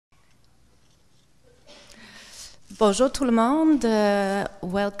Bonjour tout le monde.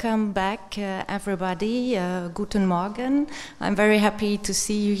 Welcome back, everybody. Guten Morgen. I'm very happy to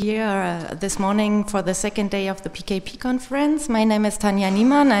see you here this morning for the second day of the PKP conference. My name is Tanja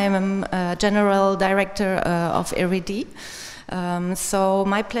Niemann. I am General Director of ERIDI. So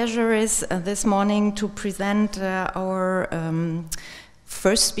my pleasure is this morning to present our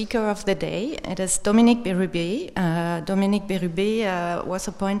first speaker of the day. It is Dominique Bérubé. Dominique Bérubé was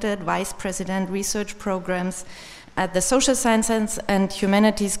appointed Vice President Research Programs at the Social Sciences and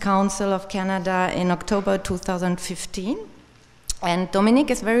Humanities Council of Canada in October 2015. And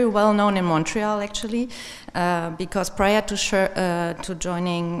Dominique is very well known in Montreal, actually, because prior to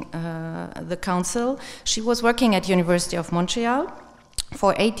joining the council, she was working at University of Montreal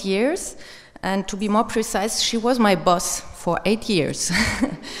for 8 years. And to be more precise, she was my boss for 8 years.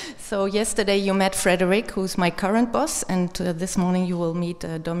 So yesterday you met Frederic, who's my current boss, and this morning you will meet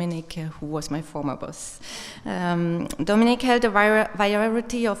Dominique, who was my former boss. Dominique held a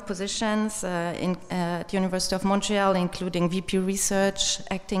variety of positions at the University of Montreal, including VP Research,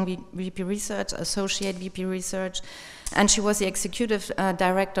 Acting VP Research, Associate VP Research, and she was the Executive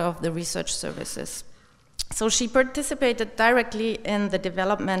Director of the Research Services. So she participated directly in the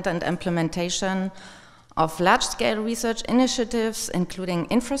development and implementation of large-scale research initiatives, including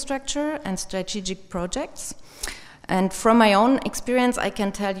infrastructure and strategic projects. And from my own experience, I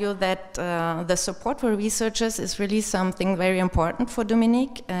can tell you that the support for researchers is really something very important for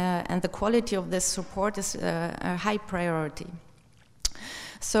Dominique, and the quality of this support is a high priority.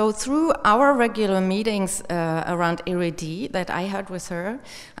 So through our regular meetings around ERIDI that I had with her,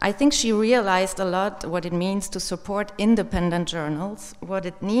 I think she realized a lot what it means to support independent journals, what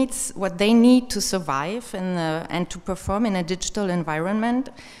they need to survive and to perform in a digital environment,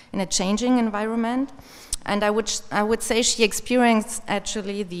 in a changing environment. And I would say she experienced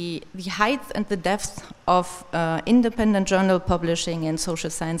actually the height and the depth of independent journal publishing in social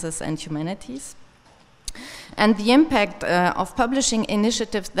sciences and humanities, and the impact of publishing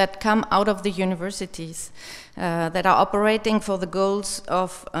initiatives that come out of the universities that are operating for the goals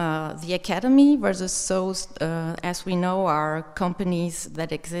of the academy versus those, as we know, are companies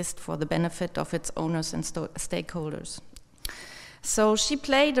that exist for the benefit of its owners and stakeholders. So she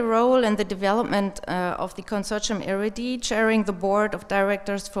played a role in the development of the consortium ERIDI, chairing the board of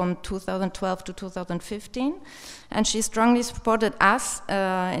directors from 2012 to 2015. And she strongly supported us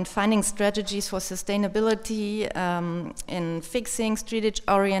in finding strategies for sustainability, in fixing strategic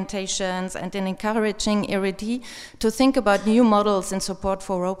orientations, and in encouraging ERIDI to think about new models in support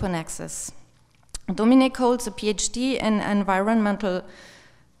for open access. Dominique holds a PhD in environmental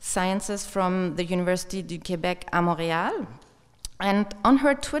sciences from the Université du Québec à Montréal. And on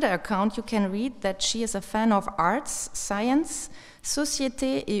her Twitter account, you can read that she is a fan of arts, science,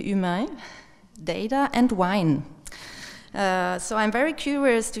 société et humain, data, and wine. So I'm very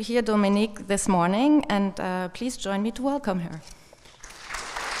curious to hear Dominique this morning, and please join me to welcome her.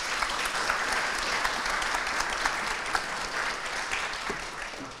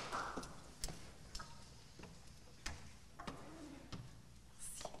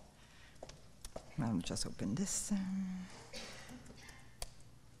 I'll just open this.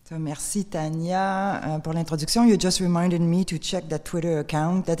 So merci Tanja pour l'introduction. You just reminded me to check that Twitter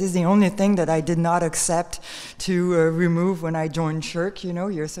account. That is the only thing that I did not accept to remove when I joined SSHRC. You know,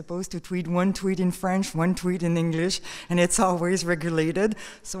 you're supposed to tweet one tweet in French, one tweet in English, and it's always regulated.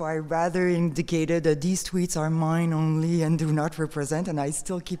 So I rather indicated that these tweets are mine only and do not represent, and I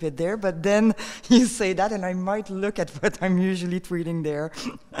still keep it there. But then you say that, and I might look at what I'm usually tweeting there.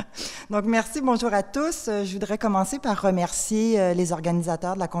 Donc merci, bonjour à tous. Je voudrais commencer par remercier les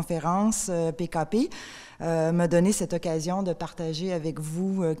organisateurs de la conférence PKP, me donner cette occasion de partager avec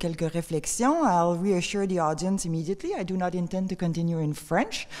vous quelques réflexions. I'll reassure the audience immediately, I do not intend to continue in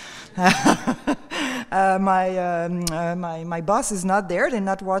French. My boss is not there, they're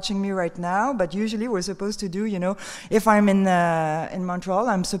not watching me right now, but usually we're supposed to do, you know, if I'm in Montreal,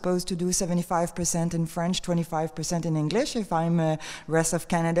 I'm supposed to do 75% in French, 25% in English. If I'm rest of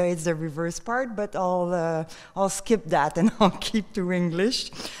Canada, it's the reverse part, but I'll skip that and I'll keep to English.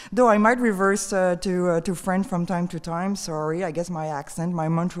 Though I might reverse to French from time to time, sorry, I guess my accent, my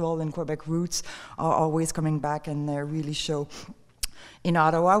Montreal and Quebec roots are always coming back and really show. In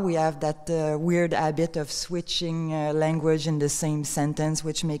Ottawa, we have that weird habit of switching language in the same sentence,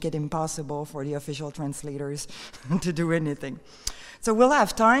 which make it impossible for the official translators to do anything. So we'll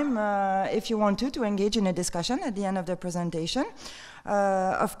have time, if you want to engage in a discussion at the end of the presentation.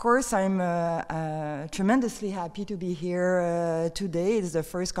 Of course, I'm tremendously happy to be here today. It's the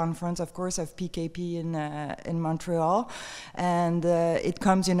first conference, of course, of PKP in Montreal, and it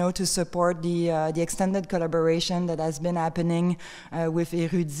comes, you know, to support the extended collaboration that has been happening with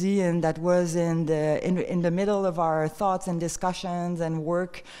Érudit, and that was in the middle of our thoughts and discussions and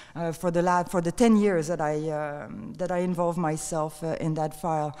work for the 10 years that I involved myself in that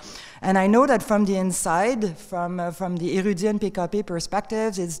file. And I know that from the inside, from the Érudit and PKP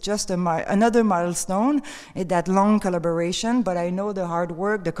perspectives, it's just another milestone in that long collaboration, but I know the hard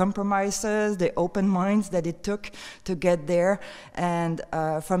work, the compromises, the open minds that it took to get there. And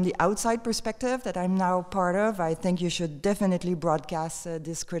from the outside perspective that I'm now part of, I think you should definitely broadcast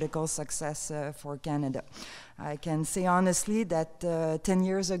this critical success for Canada. I can say honestly that 10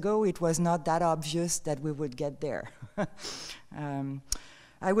 years ago, it was not that obvious that we would get there.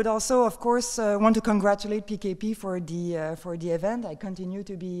 I would also, of course, want to congratulate PKP for the event. I continue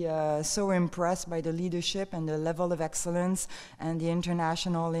to be so impressed by the leadership and the level of excellence and the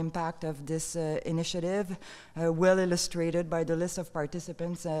international impact of this initiative, well illustrated by the list of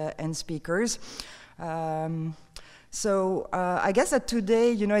participants and speakers. So I guess that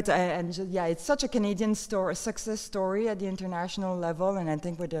today, you know, it's such a Canadian success story at the international level, and I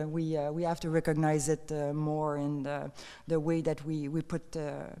think we have to recognize it more in the way that we put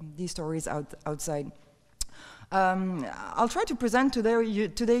these stories outside. I'll try to present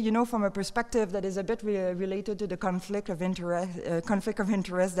today, you know, from a perspective that is a bit related to the conflict of interest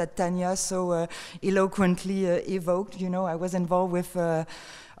that Tanya so eloquently evoked. You know, I was involved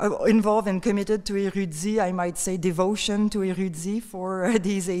and committed to Érudit, I might say devotion to Érudit for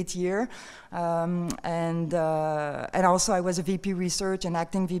these 8 years. And also I was a VP research and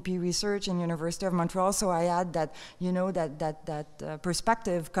acting VP research in University of Montreal, so I had that, you know, that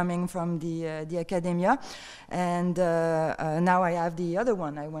perspective coming from the academia. And now I have the other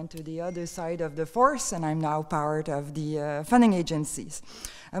one. I went to the other side of the force, and I'm now part of the funding agencies.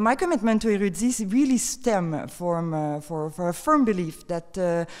 My commitment to Érudit really stems for a firm belief that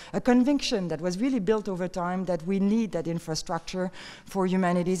a conviction that was really built over time that we need that infrastructure for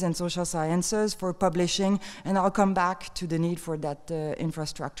humanities and social sciences, for publishing, and I'll come back to the need for that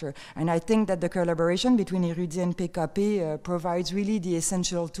infrastructure. And I think that the collaboration between Érudit and PKP provides really the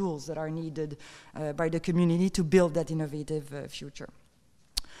essential tools that are needed by the community to build that innovative future.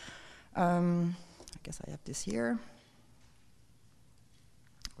 I guess I have this here.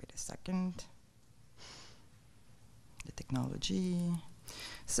 Wait a second. The technology.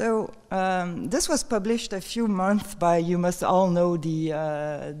 So this was published a few months by, you must all know the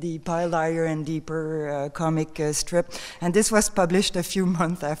Pile Higher and Deeper comic strip, and this was published a few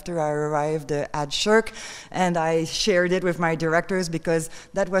months after I arrived at SSHRC, and I shared it with my directors because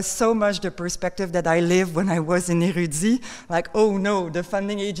that was so much the perspective that I lived when I was in Érudit, like, oh no, the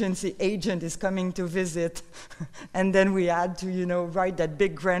funding agency agent is coming to visit, and then we had to, you know, write that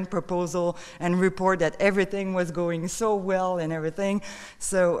big grant proposal and report that everything was going so well and everything.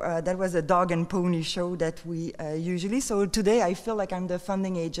 So that was a dog and pony show that we usually. So today I feel like I'm the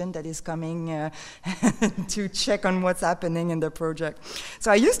funding agent that is coming to check on what's happening in the project.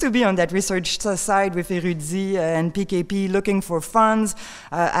 So I used to be on that research side with Érudit and PKP, looking for funds,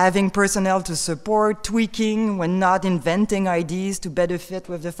 having personnel to support, tweaking when not, inventing ideas to better fit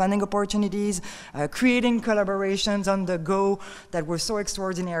with the funding opportunities, creating collaborations on the go that were so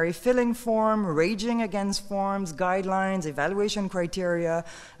extraordinary, filling form, raging against forms, guidelines, evaluation criteria,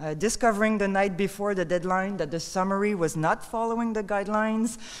 discovering the night before the deadline that the summary was not following the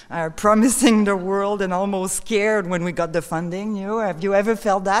guidelines, promising the world and almost scared when we got the funding. You know, have you ever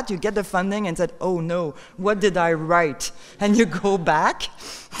felt that? You get the funding and said, oh no, what did I write? And you go back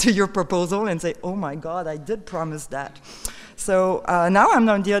to your proposal and say, oh my God, I did promise that. So now I'm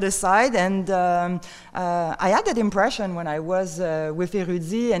on the other side, and I had that impression when I was with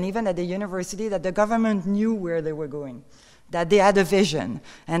Érudit and even at the university that the government knew where they were going, that they had a vision,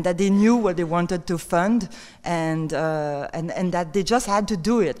 and that they knew what they wanted to fund, and that they just had to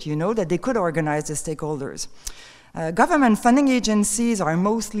do it, you know, that they could organize the stakeholders. Government funding agencies are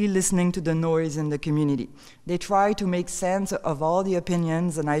mostly listening to the noise in the community. They try to make sense of all the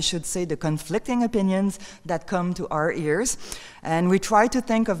opinions, and I should say the conflicting opinions that come to our ears. And we try to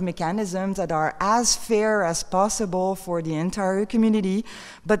think of mechanisms that are as fair as possible for the entire community,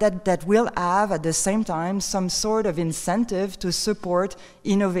 but that will have at the same time some sort of incentive to support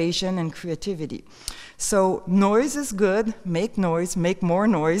innovation and creativity. So noise is good, make more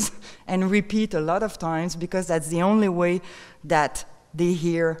noise, and repeat a lot of times, because that's the only way that they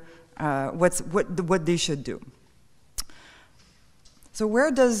hear what they should do. So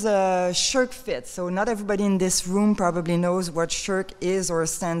where does SSHRC fit? So not everybody in this room probably knows what SSHRC is or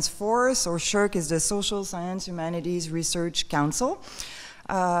stands for. So SSHRC is the Social Science Humanities Research Council.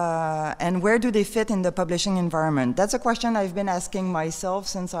 And where do they fit in the publishing environment? That's a question I've been asking myself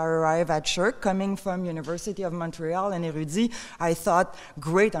since I arrived at SSHRC. Coming from University of Montreal and Érudit, I thought,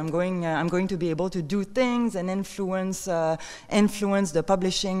 great, I'm going to be able to do things and influence the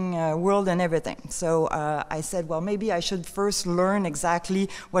publishing world and everything. So I said, well, maybe I should first learn exactly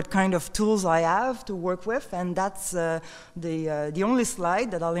what kind of tools I have to work with, and that's the only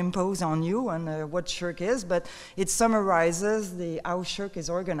slide that I'll impose on you on what SSHRC is, but it summarizes how SSHRC is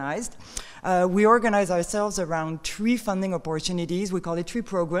organized. We organize ourselves around 3 funding opportunities. We call it 3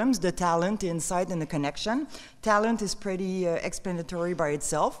 programs: the talent, the insight, and the connection. Talent is pretty explanatory by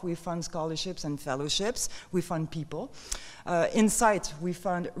itself. We fund scholarships and fellowships. We fund people. Insight, we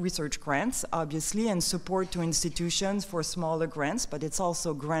fund research grants, obviously, and support to institutions for smaller grants, but it's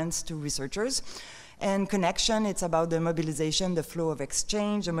also grants to researchers. And connection, it's about the mobilization, the flow of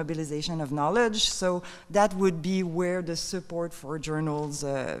exchange, the mobilization of knowledge. So that would be where the support for journals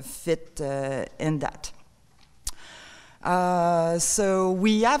fit in that. So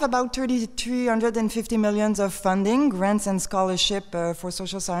we have about 350 million of funding, grants and scholarship for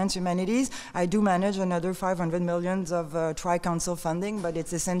social science humanities. I do manage another 500 million of Tri-Council funding, but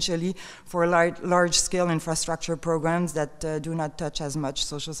it's essentially for large-scale infrastructure programs that do not touch as much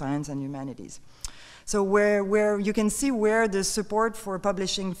social science and humanities. So where you can see where the support for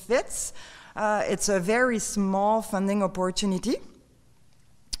publishing fits, it's a very small funding opportunity.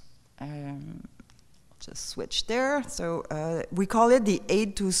 Just switch there. So we call it the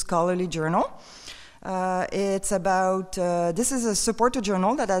Aid to Scholarly Journal. It's about, this is a support to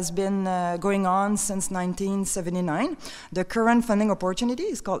journal that has been going on since 1979. The current funding opportunity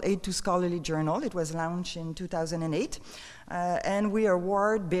is called Aid to Scholarly Journal. It was launched in 2008. And we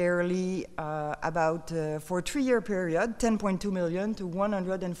award barely for a 3-year period, 10.2 million to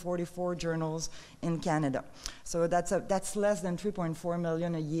 144 journals in Canada. So that's less than 3.4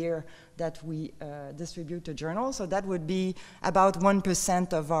 million a year that we distribute to journals. So that would be about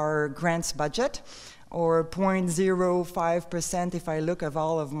 1% of our grants budget, or 0.05% if I look at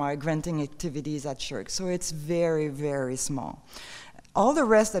all of my granting activities at SSHRC. So it's very, very small. All the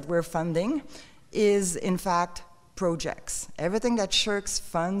rest that we're funding is, in fact, projects. Everything that SSHRC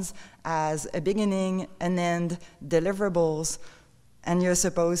funds has a beginning, an end, deliverables, and you're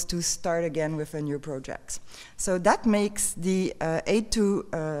supposed to start again with a new project. So that makes the Aid to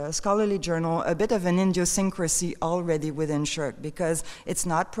Scholarly Journal a bit of an idiosyncrasy already within SSHRC, because it's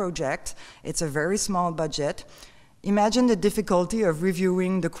not project, it's a very small budget. Imagine the difficulty of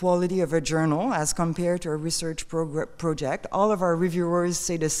reviewing the quality of a journal as compared to a research project. All of our reviewers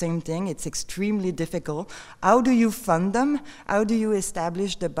say the same thing. It's extremely difficult. How do you fund them? How do you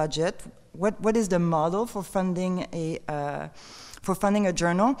establish the budget? What is the model for funding a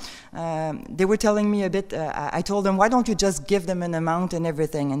journal? They were telling me a bit, I told them, why don't you just give them an amount and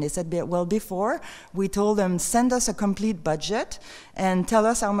everything? And they said, well, before, we told them, send us a complete budget and tell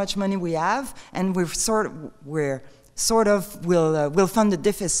us how much money we have, and we'll fund the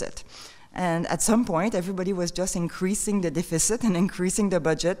deficit. And at some point, everybody was just increasing the deficit and increasing the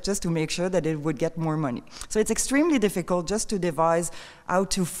budget just to make sure that it would get more money. So it's extremely difficult just to devise how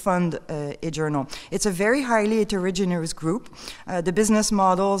to fund a journal. It's a very highly heterogeneous group. The business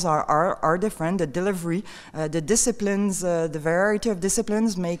models are different. The delivery, the disciplines, the variety of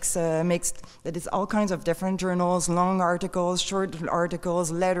disciplines makes that it's all kinds of different journals, long articles, short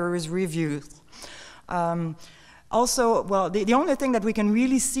articles, letters, reviews. Also, well, the only thing that we can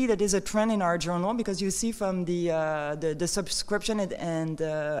really see that is a trend in our journal, because you see from the subscription and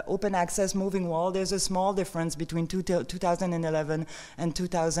open access moving wall, there's a small difference between 2011 and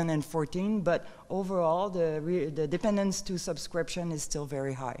 2014, but overall, the dependence to subscription is still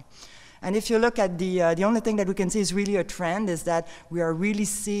very high. And if you look at the only thing that we can see is really a trend, is that we are really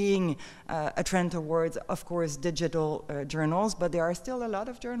seeing a trend towards, of course, digital journals, but there are still a lot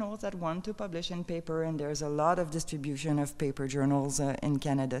of journals that want to publish in paper, and there's a lot of distribution of paper journals in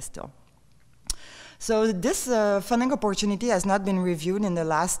Canada still. So this funding opportunity has not been reviewed in the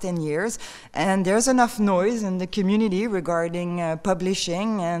last 10 years, and there's enough noise in the community regarding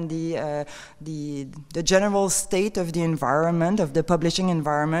publishing and the general state of the environment, of the publishing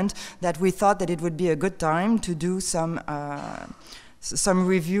environment, that we thought that it would be a good time to do some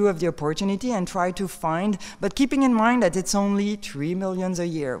review of the opportunity and try to find, but keeping in mind that it's only 3 million a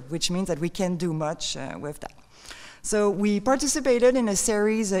year, which means that we can't do much with that. So we participated in a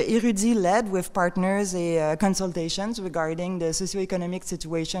series, Érudit led with partners, consultations regarding the socioeconomic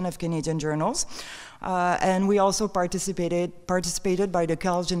situation of Canadian journals. And we also participated by the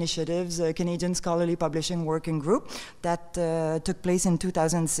CALGE Initiatives, Canadian Scholarly Publishing Working Group, that took place in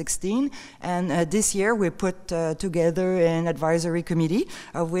 2016. And this year we put together an advisory committee,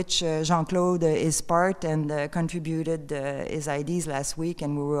 of which Jean-Claude is part, and contributed his ideas last week,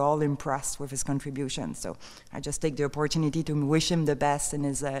 and we were all impressed with his contribution. So I just take the opportunity to wish him the best in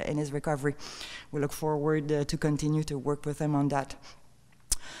his recovery. We look forward to continue to work with him on that.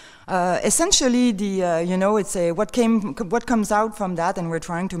 Essentially, it's what comes out from that, and we're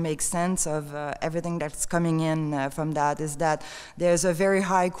trying to make sense of everything that's coming in from that, is that there's a very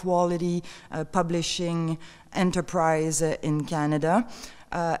high quality publishing enterprise in Canada.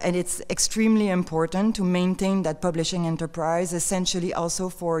 And it's extremely important to maintain that publishing enterprise, essentially also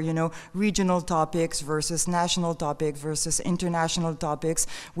for, regional topics versus national topics versus international topics.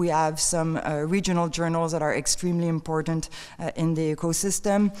 We have some regional journals that are extremely important in the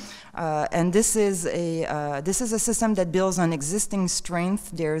ecosystem. And this is a system that builds on existing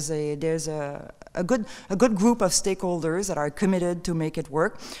strength. There's a good group of stakeholders that are committed to make it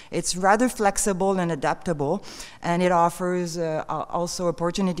work. It's rather flexible and adaptable, and it offers also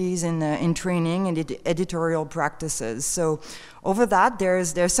opportunities in training and editorial practices. So over that,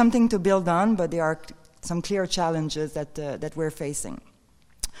 there's something to build on, but there are some clear challenges that we're facing.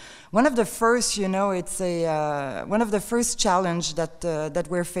 One of the first, one of the first challenge that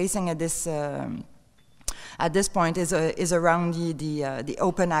we're facing at this point is around the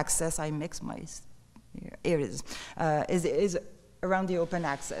open access. I mix my, here it is around the open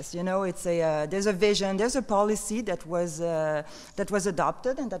access. There's a vision, there's a policy that was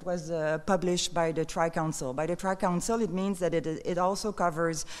adopted and that was published by the Tri-Council. By the Tri-Council, it means that it also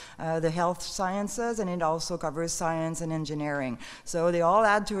covers the health sciences, and it also covers science and engineering. So they all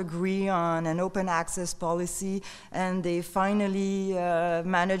had to agree on an open access policy, and they finally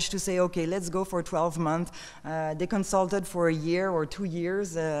managed to say, okay, let's go for 12 months. They consulted for a year or 2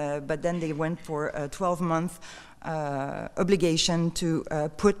 years, but then they went for a 12-month obligation to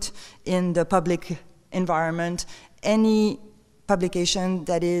put in the public environment any publication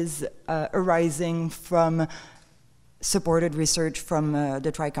that is arising from supported research from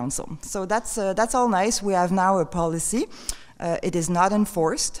the Tri-Council. So that's all nice. We have now a policy. It is not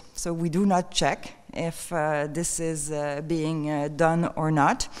enforced, so we do not check if this is being done or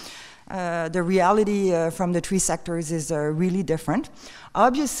not. The reality from the three sectors is really different.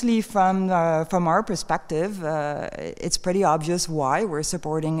 Obviously, from our perspective, it's pretty obvious why we're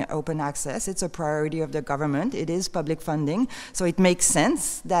supporting open access. It's a priority of the government. It is public funding, so it makes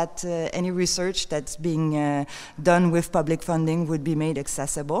sense that any research that's being done with public funding would be made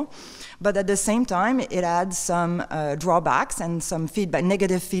accessible. But at the same time, it adds some drawbacks and some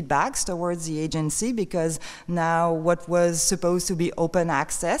negative feedbacks towards the agency, because now what was supposed to be open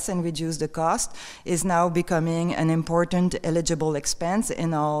access and reduce the cost is now becoming an important eligible expense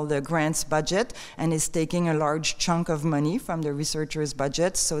in all the grants budget, and is taking a large chunk of money from the researchers'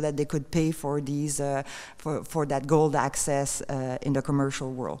 budget so that they could pay for these for that gold access in the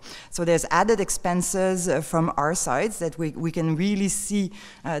commercial world. So there's added expenses from our sides that we can really see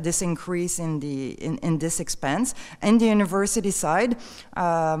this increase in this expense. And the university side,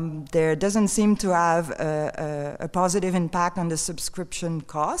 there doesn't seem to have a positive impact on the subscription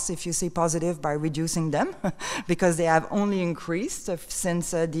costs, if you see positive, by reducing them, because they have only increased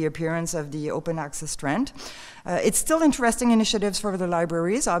since the appearance of the open access trend. It's still interesting initiatives for the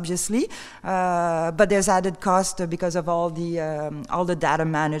libraries, obviously, but there's added cost because of all the data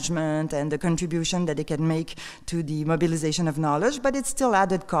management and the contribution that they can make to the mobilization of knowledge, but it's still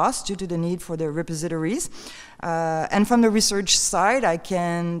added cost due to the need for the repositories. And from the research side,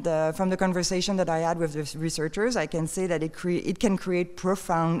 from the conversation that I had with the researchers, I can say that it can create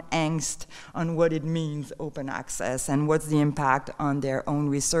profound angst on what it means, open access, and what's the impact on their own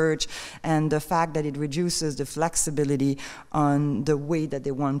research, and the fact that it reduces the flexibility on the way that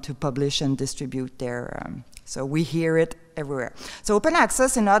they want to publish and distribute their so we hear it everywhere. So open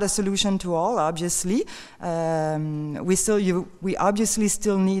access is not a solution to all, obviously. We obviously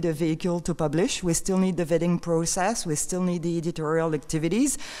still need a vehicle to publish. We still need the vetting process. We still need the editorial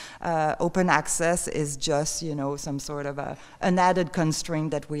activities. Open access is just, some sort of an added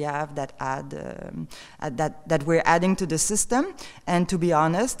constraint that we have that we're adding to the system, and to be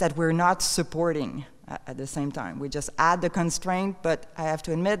honest, that we're not supporting. At the same time, we just add the constraint, but I have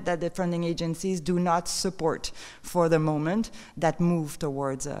to admit that the funding agencies do not support, for the moment, that move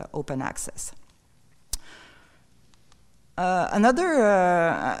towards open access. Another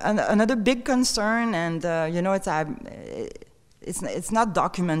big concern, and it's not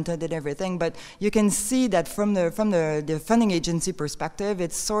documented and everything, but you can see that from the funding agency perspective,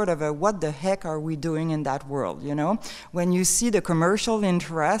 it's sort of a what the heck are we doing in that world, you know? When you see the commercial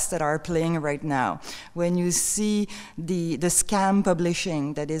interests that are playing right now, when you see the scam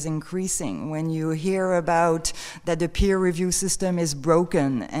publishing that is increasing, when you hear about that the peer review system is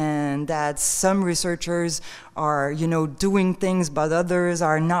broken and that some researchers are, you know, doing things but others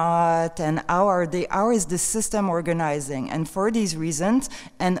are not, and how is the system organizing? And for these reasons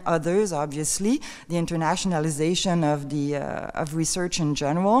and others, obviously, the internationalization of research in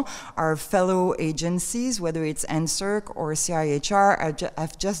general, our fellow agencies, whether it's NSERC or CIHR,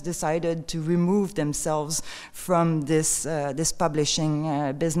 have just decided to remove themselves from this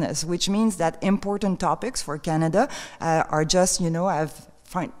publishing business, which means that important topics for Canada are just, you know,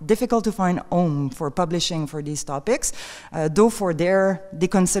 difficult to find home for publishing for these topics, though they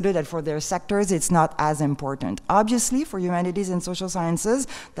consider that for their sectors it's not as important. Obviously, for humanities and social sciences,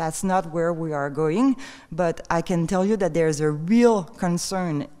 that's not where we are going, but I can tell you that there's a real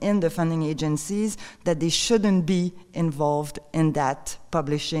concern in the funding agencies that they shouldn't be involved in that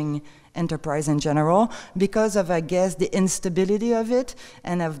publishing enterprise in general because of, I guess, the instability of it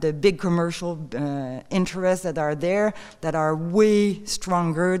and of the big commercial interests that are there that are way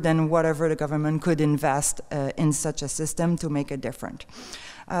stronger than whatever the government could invest in such a system to make it different.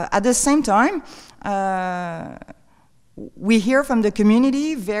 At the same time, we hear from the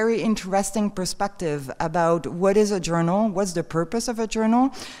community very interesting perspective about what is a journal, what's the purpose of a journal.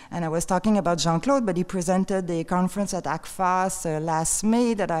 And I was talking about Jean-Claude, but he presented a conference at ACFAS last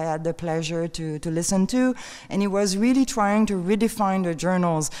May that I had the pleasure to listen to. And he was really trying to redefine the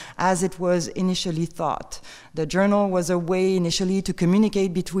journals as it was initially thought. The journal was a way initially to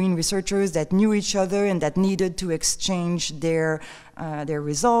communicate between researchers that knew each other and that needed to exchange their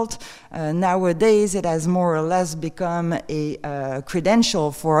result. Nowadays, it has more or less become a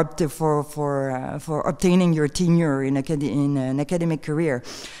credential for obtaining your tenure in an academic career.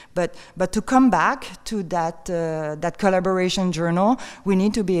 But to come back to that collaboration journal, we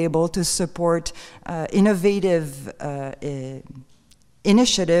need to be able to support innovative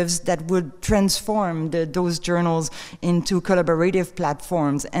initiatives that would transform those journals into collaborative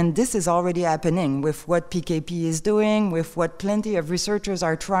platforms. And this is already happening with what PKP is doing, with what plenty of researchers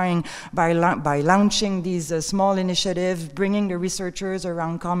are trying by launching these small initiatives, bringing the researchers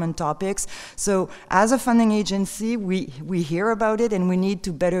around common topics. So as a funding agency, we hear about it and we need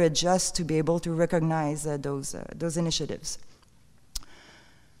to better adjust to be able to recognize those initiatives.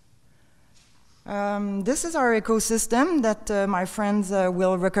 This is our ecosystem that my friends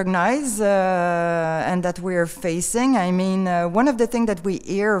will recognize and that we're facing. I mean, one of the things that we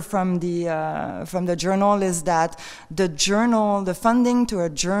hear from the journal is that the funding to a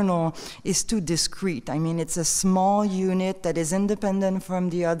journal is too discrete. I mean, it's a small unit that is independent from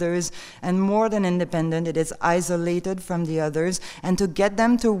the others, and more than independent, it is isolated from the others. And to get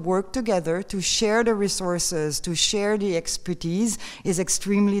them to work together, to share the resources, to share the expertise is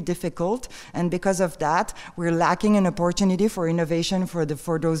extremely difficult. And because of that, we're lacking an opportunity for innovation for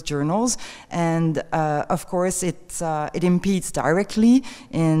those journals, and of course, it impedes directly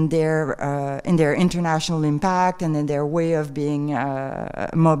in their international impact and in their way of being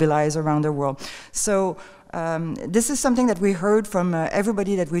mobilized around the world. So. This is something that we heard from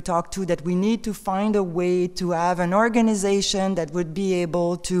everybody that we talked to, that we need to find a way to have an organization that would be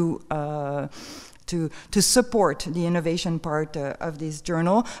able to support the innovation part of this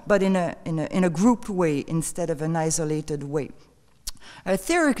journal, but in a grouped way instead of an isolated way.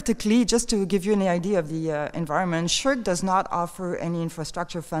 Theoretically, just to give you an idea of the environment, SSHRC does not offer any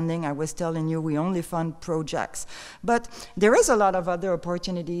infrastructure funding. I was telling you we only fund projects. But there is a lot of other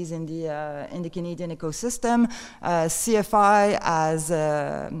opportunities in the Canadian ecosystem. CFI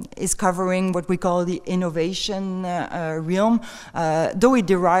is covering what we call the innovation realm, though it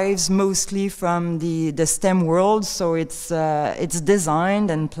derives mostly from the STEM world, so it's designed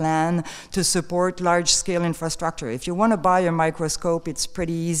and planned to support large-scale infrastructure. If you want to buy a microscope, it's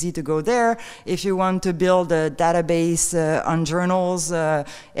pretty easy to go there. If you want to build a database on journals,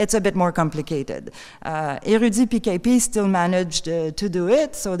 it's a bit more complicated. Érudit PKP still managed to do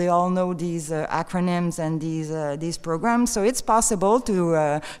it, so they all know these acronyms and these programs. So it's possible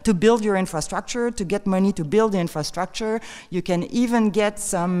to build your infrastructure, to get money to build the infrastructure. You can even get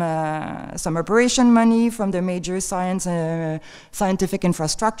some operation money from the major scientific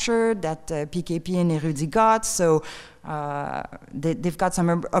infrastructure that PKP and Érudit got. So they've got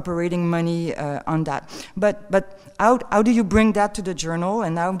some operating money on that. But how do you bring that to the journal,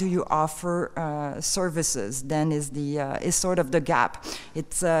 and how do you offer services? Then is sort of the gap.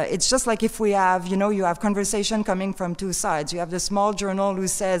 It's just like if we have, you have conversation coming from two sides. You have the small journal who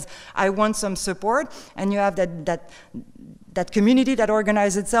says, I want some support, and you have that community that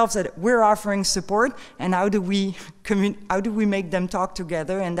organizes itself that we're offering support, and how do we make them talk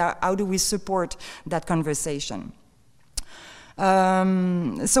together, and how do we support that conversation?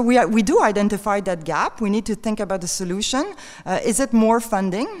 So we do identify that gap. We need to think about the solution. Is it more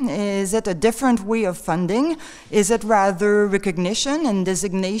funding? Is it a different way of funding? Is it rather recognition and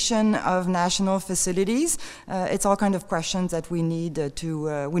designation of national facilities? It's all kind of questions that we need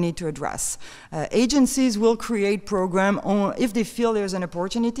to address. Agencies will create program if they feel there's an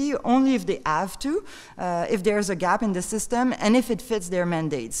opportunity, only if they have to, if there's a gap in the system, and if it fits their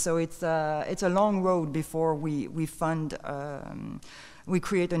mandates. So it's a long road before we fund. We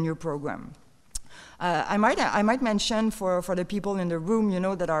create a new program. I might mention for the people in the room,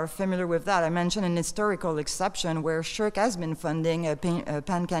 that are familiar with that, I mentioned an historical exception where SSHRC has been funding a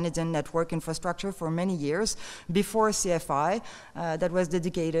pan-Canadian network infrastructure for many years before CFI that was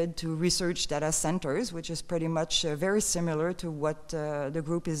dedicated to research data centers, which is pretty much very similar to what the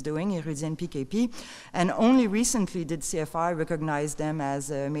group is doing, Érudit and PKP. And only recently did CFI recognize them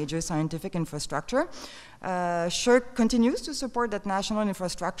as a major scientific infrastructure. SSHRC continues to support that national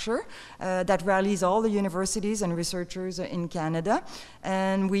infrastructure that rallies all the universities and researchers in Canada,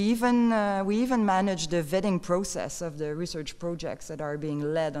 and we even manage the vetting process of the research projects that are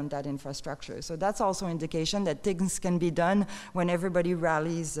being led on that infrastructure. So that's also indication that things can be done when everybody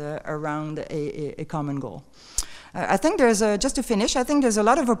rallies around a common goal. I think there's just to finish, I think there's a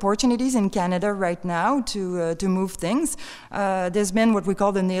lot of opportunities in Canada right now to move things. There's been what we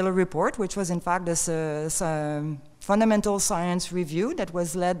call the Naylor Report, which was in fact this fundamental science review that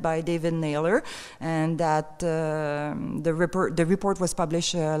was led by David Naylor, and that the report was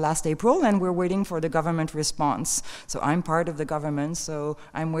published last April, and we're waiting for the government response. So I'm part of the government, so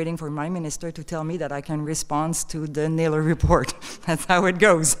I'm waiting for my minister to tell me that I can respond to the Naylor Report. That's how it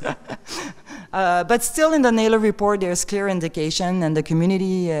goes. But still in the Naylor Report, there's clear indication, and the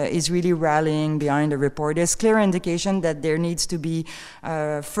community is really rallying behind the report. There's clear indication that there needs to be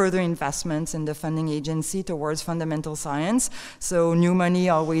further investments in the funding agency towards fundamental science. So new money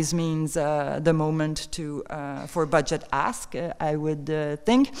always means the moment for budget ask, I would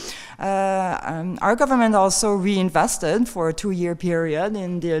think. Our government also reinvested for a 2-year period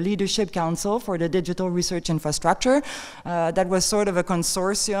in the Leadership Council for the Digital Research Infrastructure. That was sort of a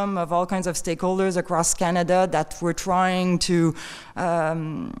consortium of all kinds of stakeholders across Canada that were trying to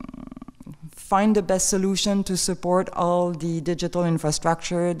find the best solution to support all the digital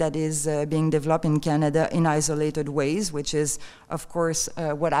infrastructure that is being developed in Canada in isolated ways, which is, of course,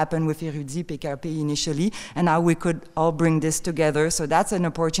 what happened with Érudit, PKP initially, and how we could all bring this together. So that's an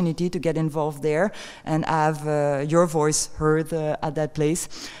opportunity to get involved there and have your voice heard at that place.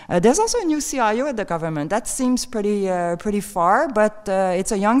 There's also a new CIO at the government. That seems pretty far, but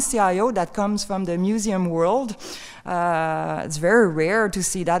it's a young CIO that comes from the museum world. It's very rare to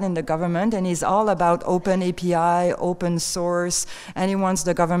see that in the government, and he's all about open API, open source, and he wants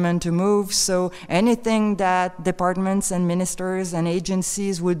the government to move. So anything that departments and ministers and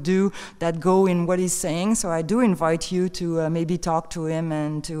agencies would do that go in what he's saying. So I do invite you to maybe talk to him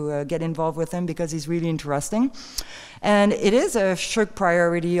and to get involved with him, because he's really interesting. And it is a SSHRC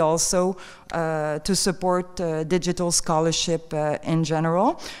priority also to support digital scholarship in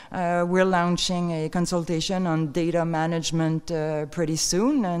general. We're launching a consultation on data management pretty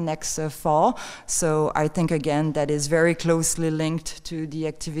soon, next fall. So I think, again, that is very closely linked to the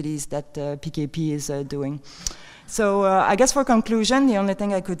activities that PKP is doing. So I guess for conclusion, the only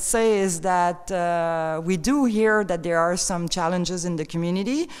thing I could say is that we do hear that there are some challenges in the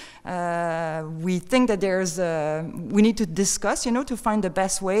community. We think that we need to discuss, to find the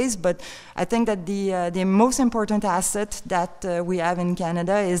best ways, but I think that the most important asset that we have in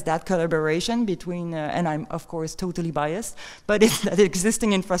Canada is that collaboration between, and I'm of course totally biased, but it's that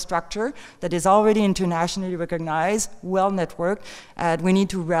existing infrastructure that is already internationally recognized, well networked, and we need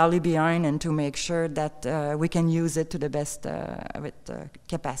to rally behind and to make sure that we can use it to the best of its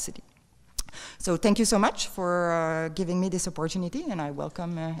capacity. So thank you so much for giving me this opportunity, and I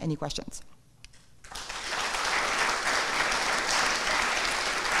welcome any questions.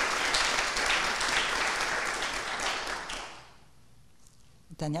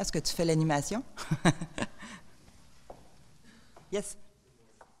 Tania, est-ce que tu fais l'animation? Yes.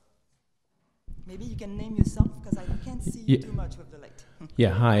 Maybe you can name yourself, because I can't see you too much with the light.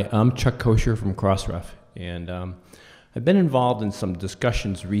 Yeah, hi, I'm Chuck Kosher from Crossref, and I've been involved in some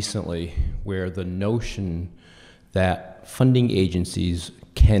discussions recently where the notion that funding agencies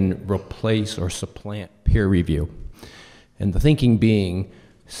can replace or supplant peer review. And the thinking being,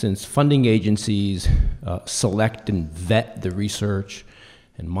 since funding agencies select and vet the research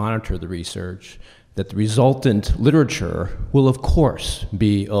and monitor the research, that the resultant literature will of course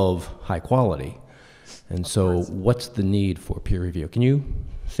be of high quality. And so what's the need for peer review? Can you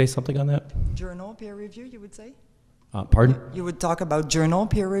say something on that? Journal peer review, you would say? Pardon? You would talk about journal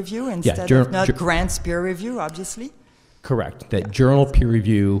peer review instead of not grants peer review, obviously? Correct. That journal peer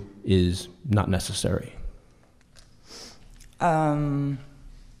review is not necessary. That's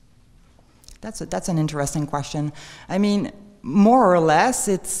an interesting question. I mean, more or less,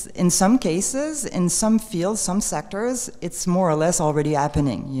 it's in some cases, in some fields, some sectors, it's more or less already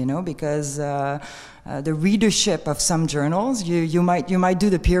happening, you know, because the readership of some journals, you might do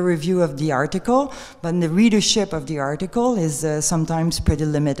the peer review of the article, but the readership of the article is sometimes pretty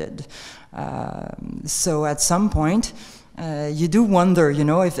limited. So at some point, you do wonder, you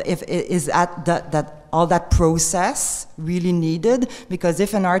know, if is that all that process really needed? Because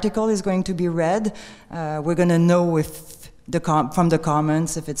if an article is going to be read, we're going to know if from the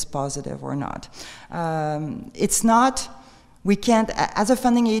comments if it's positive or not. It's not. We can't, as a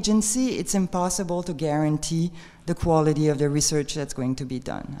funding agency, it's impossible to guarantee the quality of the research that's going to be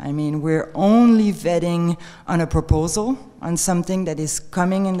done. I mean, we're only vetting on a proposal, on something that is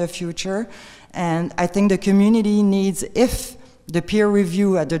coming in the future, and I think the community needs, if the peer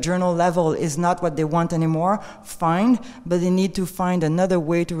review at the journal level is not what they want anymore, fine, but they need to find another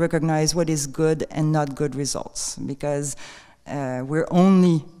way to recognize what is good and not good results, because we're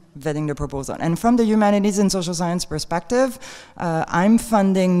only vetting the proposal. And from the humanities and social science perspective, I'm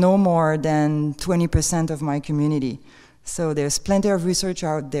funding no more than 20% of my community. So there's plenty of research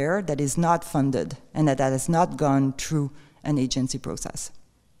out there that is not funded and that has not gone through an agency process.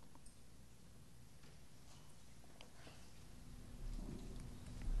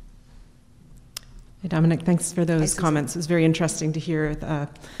 Hey, Dominic, thanks for those comments. It was very interesting to hear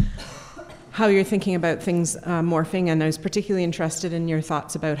how you're thinking about things morphing, and I was particularly interested in your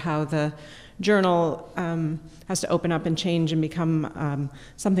thoughts about how the journal has to open up and change and become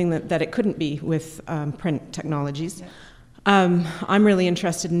something that it couldn't be with print technologies. Yeah. I'm really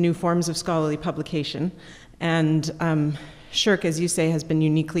interested in new forms of scholarly publication, and SSHRC, as you say, has been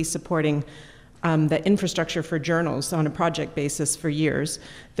uniquely supporting the infrastructure for journals on a project basis for years.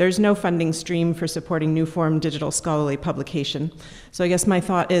 There's no funding stream for supporting new form digital scholarly publication. So I guess my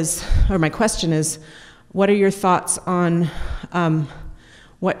thought is, or my question is, what are your thoughts on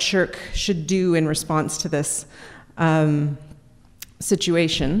what SSHRC should do in response to this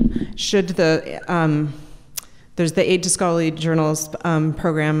situation? Should there's the Aid to Scholarly Journals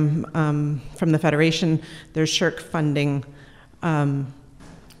program from the Federation, there's SSHRC funding,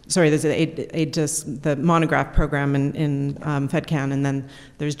 there's the aid to the monograph program in FedCan, and then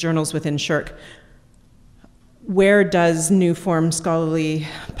there's journals within SSHRC. Where does new form scholarly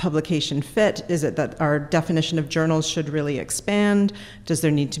publication fit? Is it that our definition of journals should really expand? Does there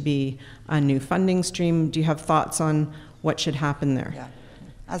need to be a new funding stream? Do you have thoughts on what should happen there? Yeah.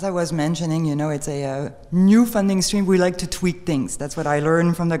 As I was mentioning, you know, it's a new funding stream. We like to tweak things. That's what I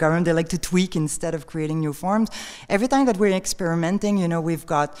learned from the government. They like to tweak instead of creating new forms. Every time that we're experimenting, you know, we've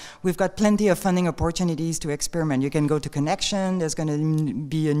got plenty of funding opportunities to experiment. You can go to Connection. There's going to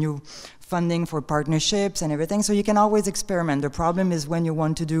be a new funding for partnerships and everything. So you can always experiment. The problem is when you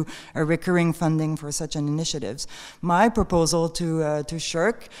want to do a recurring funding for such an initiatives. My proposal to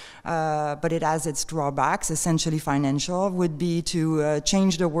SSHRC, but it has its drawbacks, essentially financial, would be to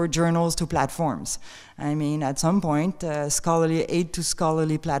change the word journals to platforms. I mean, at some point, scholarly aid to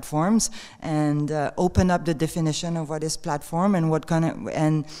scholarly platforms, and open up the definition of what is platform and what kind of,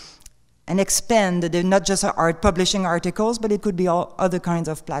 and expand, not just publishing articles, but it could be all other kinds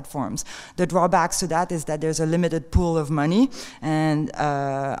of platforms. The drawbacks to that is that there's a limited pool of money, and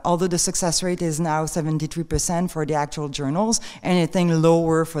although the success rate is now 73% for the actual journals, anything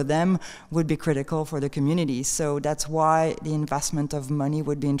lower for them would be critical for the community. So that's why the investment of money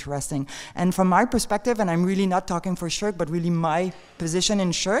would be interesting. And from my perspective, and I'm really not talking for SSHRC, but really my position in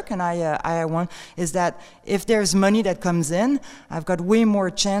SSHRC, and I want, is that if there's money that comes in, I've got way more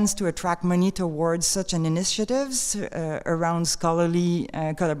chance to attract money towards such an initiatives around scholarly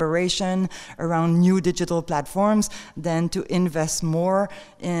collaboration, around new digital platforms, than to invest more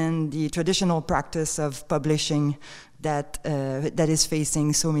in the traditional practice of publishing that is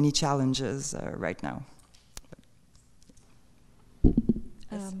facing so many challenges right now.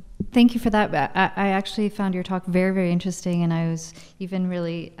 Thank you for that. I actually found your talk very, very interesting, and I was even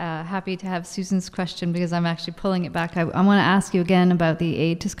really happy to have Susan's question because I'm actually pulling it back. I want to ask you again about the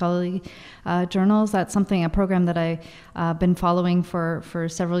aid to scholarly journals. That's a program that I've been following for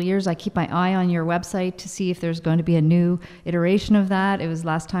several years. I keep my eye on your website to see if there's going to be a new iteration of that.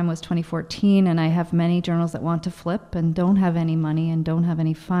 Last time was 2014, and I have many journals that want to flip and don't have any money and don't have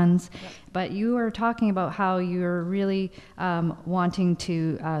any funds. Yep. But you were talking about how you're really wanting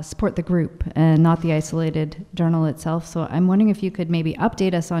to support the group and not the isolated journal itself. So I'm wondering if you could maybe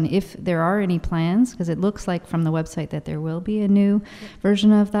update us on if there are any plans, because it looks like from the website that there will be a new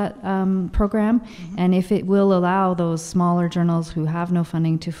version of that program, and if it will allow those smaller journals who have no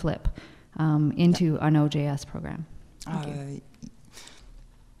funding to flip into an OJS program. Thank you.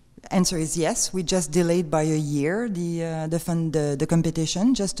 Answer is yes. We just delayed by a year the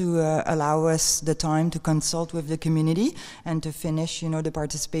competition, just to allow us the time to consult with the community and to finish, the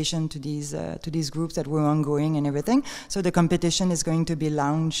participation to these groups that were ongoing and everything. So the competition is going to be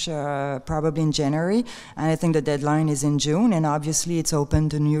launched probably in January, and I think the deadline is in June. And obviously, it's open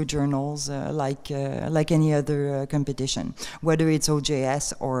to new journals like any other competition, whether it's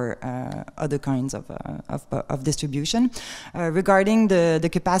OJS or other kinds of distribution. Regarding the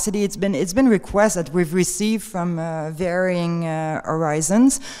capacity. It's been requests that we've received from varying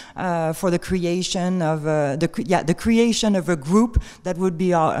horizons for the creation of the creation of a group that would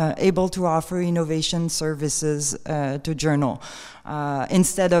be able to offer innovation services to journal.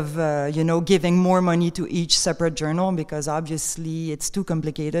 Instead of giving more money to each separate journal, because obviously it's too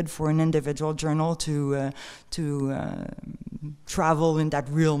complicated for an individual journal to travel in that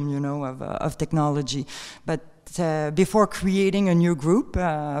realm of technology. But before creating a new group,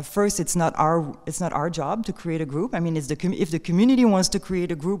 first it's not our job to create a group. I mean, if the community wants to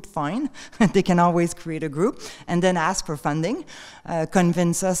create a group, fine, they can always create a group and then ask for funding,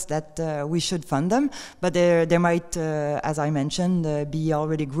 convince us that we should fund them. But there might, as I mentioned, be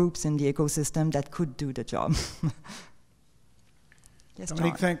already groups in the ecosystem that could do the job. Yes,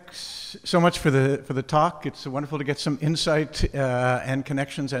 Dominique, thanks so much for the talk. It's wonderful to get some insight and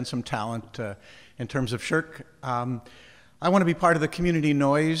connections and some talent in terms of SSHRC. I want to be part of the community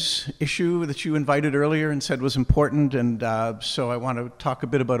noise issue that you invited earlier and said was important, and so I want to talk a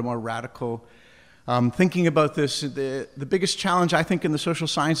bit about a more radical thinking about this. The biggest challenge, I think, in the social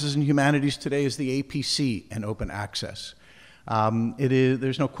sciences and humanities today is the APC and open access.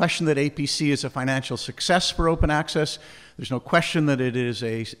 There's no question that APC is a financial success for open access. There's no question that it is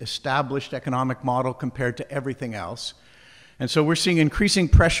an established economic model compared to everything else. And so we're seeing increasing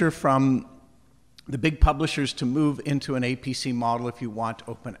pressure from the big publishers to move into an APC model if you want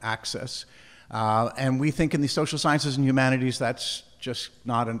open access. And we think in the social sciences and humanities that's just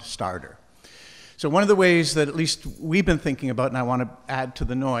not a starter. So one of the ways that at least we've been thinking about, and I want to add to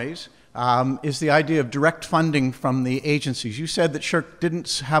the noise, is the idea of direct funding from the agencies. You said that SSHRC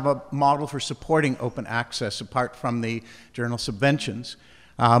didn't have a model for supporting open access apart from the journal subventions.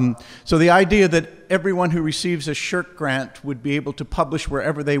 So the idea that everyone who receives a SSHRC grant would be able to publish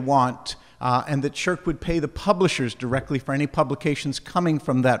wherever they want, and that SSHRC would pay the publishers directly for any publications coming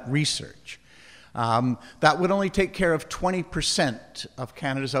from that research. That would only take care of 20% of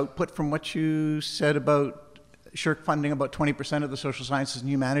Canada's output, from what you said about SSHRC funding about 20% of the social sciences and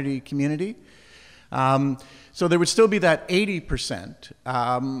humanity community. So there would still be that 80%,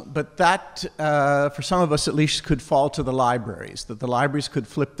 but that, for some of us at least, could fall to the libraries, that the libraries could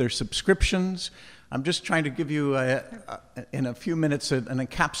flip their subscriptions. I'm just trying to give you, in a few minutes, an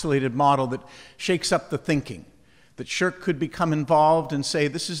encapsulated model that shakes up the thinking. That SSHRC could become involved and say,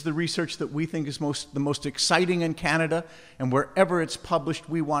 this is the research that we think is the most exciting in Canada, and wherever it's published,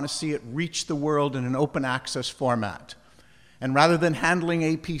 we want to see it reach the world in an open access format. And rather than handling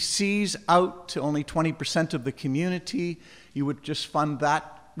APCs out to only 20% of the community, you would just fund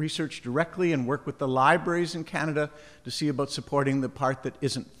that research directly and work with the libraries in Canada to see about supporting the part that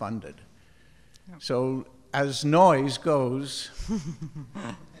isn't funded. So as noise goes,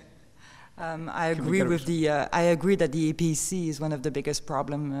 I agree that the APC is one of the biggest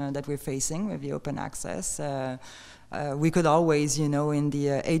problems that we're facing with the open access. We could always, in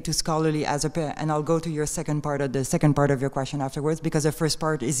the aid to scholarly, and I'll go to your second part of your question afterwards, because the first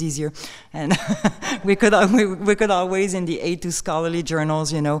part is easier. And we could always, in the aid to scholarly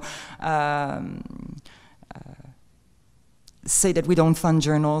journals, say that we don't fund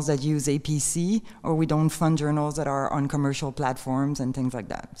journals that use APC, or we don't fund journals that are on commercial platforms and things like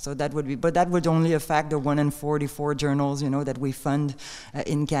that. So that would be, but that would only affect the 1 in 44 journals, that we fund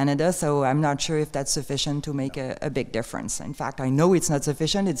in Canada. So I'm not sure if that's sufficient to make a big difference. In fact, I know it's not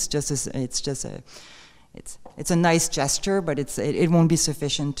sufficient. It's just it's a nice gesture, but it won't be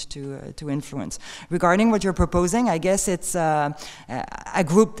sufficient to influence. Regarding what you're proposing, I guess it's I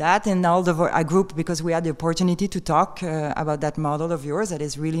grouped that in all the I grouped because we had the opportunity to talk about that model of yours that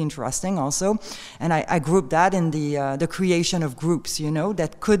is really interesting also, and I grouped that in the creation of groups, you know,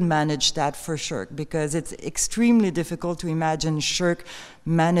 that could manage that for SSHRC, because it's extremely difficult to imagine SSHRC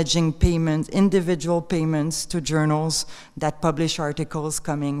managing payments, individual payments to journals that publish articles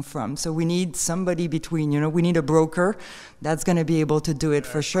coming from. So we need somebody between, you know, we need a broker that's going to be able to do it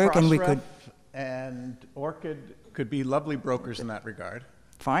for SSHRC, and we could. And ORCID could be lovely brokers in that regard.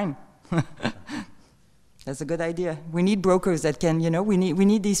 Fine. That's a good idea. We need brokers that can, you know, we need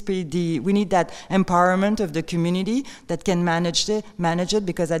that empowerment of the community that can manage it,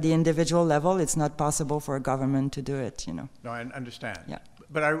 because at the individual level, it's not possible for a government to do it, you know. No, I understand. Yeah.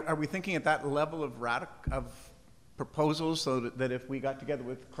 But are we thinking at that level of proposals, so that if we got together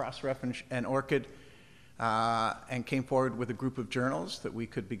with Crossref and ORCID and came forward with a group of journals, that we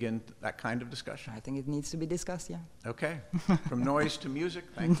could begin that kind of discussion? I think it needs to be discussed, yeah. Okay. From noise to music,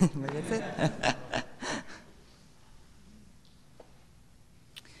 thank you. That's it.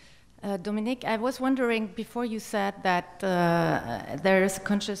 Dominique, I was wondering, before you said that there is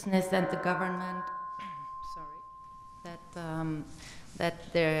consciousness that the government,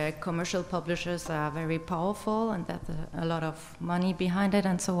 that the commercial publishers are very powerful and that a lot of money behind it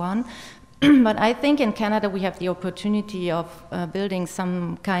and so on. But I think in Canada we have the opportunity of building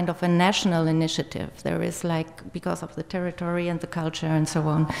some kind of a national initiative. There is, like, because of the territory and the culture and so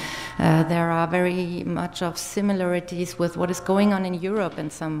on, there are very much of similarities with what is going on in Europe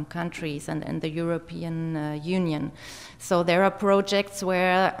in some countries and in the European Union. So there are projects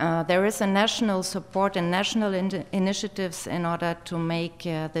where there is a national support and national initiatives in order to make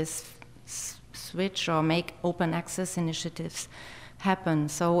this switch or make open access initiatives happen.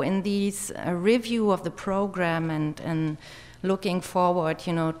 So in these review of the program and looking forward,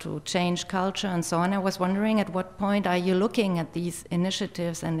 you know, to change culture and so on, I was wondering at what point are you looking at these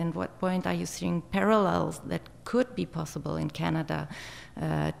initiatives, and in what point are you seeing parallels that could be possible in Canada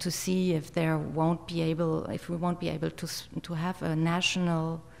to see if we won't be able to have a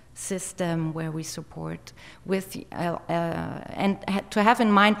national system where we support with and to have in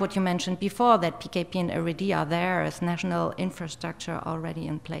mind what you mentioned before, that PKP and ERUDI are there as national infrastructure already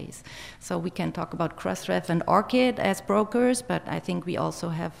in place. So we can talk about Crossref and ORCID as brokers, but I think we also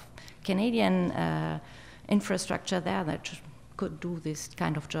have Canadian infrastructure there that could do this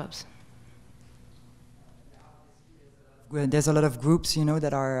kind of jobs. There's a lot of groups, you know,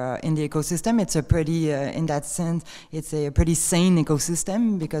 that are in the ecosystem. It's a pretty, in that sense, it's a pretty sane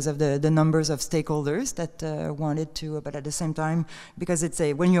ecosystem because of the numbers of stakeholders that wanted to, but at the same time, because it's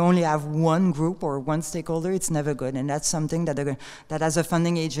when you only have one group or one stakeholder, it's never good. And that's something that as a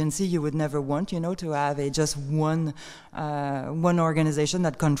funding agency, you would never want, you know, to have just one organization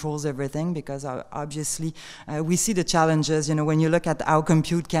that controls everything, because obviously we see the challenges, you know, when you look at how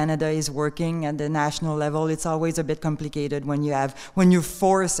Compute Canada is working at the national level, it's always a bit complicated. When you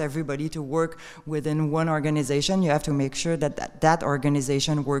force everybody to work within one organization, you have to make sure that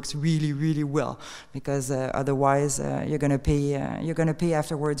organization works really, really well, because otherwise you're going to pay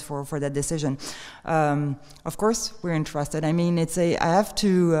afterwards for that decision. Of course, we're interested. I mean, I have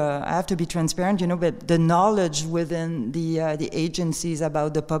to be transparent, you know, but the knowledge within the agencies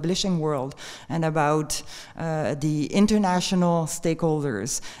about the publishing world and about the international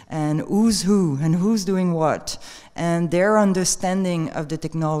stakeholders and who's who and who's doing what, and their understanding of the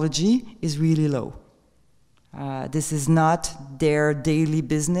technology is really low. This is not their daily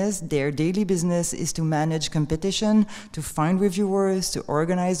business. Their daily business is to manage competition, to find reviewers, to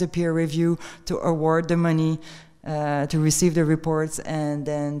organize the peer review, to award the money, to receive the reports, and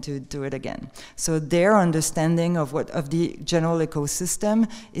then to do it again. So their understanding of the general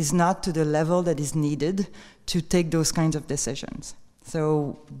ecosystem is not to the level that is needed to take those kinds of decisions.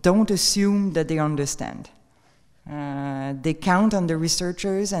 So don't assume that they understand. They count on the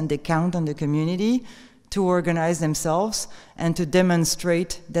researchers and they count on the community to organize themselves and to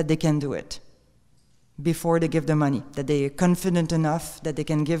demonstrate that they can do it before they give the money, that they are confident enough that they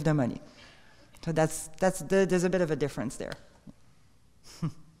can give the money. So there's a bit of a difference there.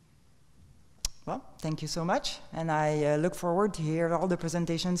 Well, thank you so much, and I look forward to hear all the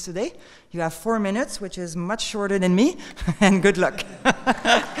presentations today. You have 4 minutes, which is much shorter than me, and good luck.